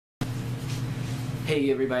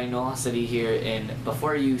Hey everybody, Noelosity here, and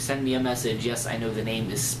before you send me a message, yes, I know the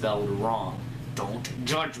name is spelled wrong. Don't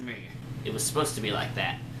judge me. It was supposed to be like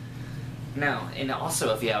that. Now, and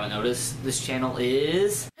also if you haven't noticed, this channel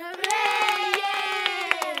is... Hooray!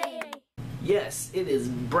 Yes, it is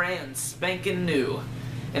brand spanking new.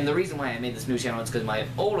 And the reason why I made this new channel is because my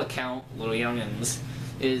old account, Little Youngins,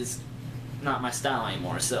 is not my style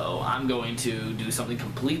anymore, so I'm going to do something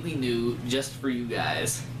completely new just for you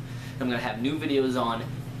guys. I'm going to have new videos on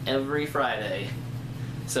every Friday,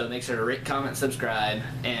 so make sure to rate, comment, subscribe,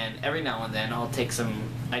 and every now and then I'll take some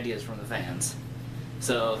ideas from the fans.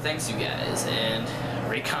 So thanks you guys, and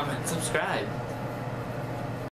rate, comment, subscribe.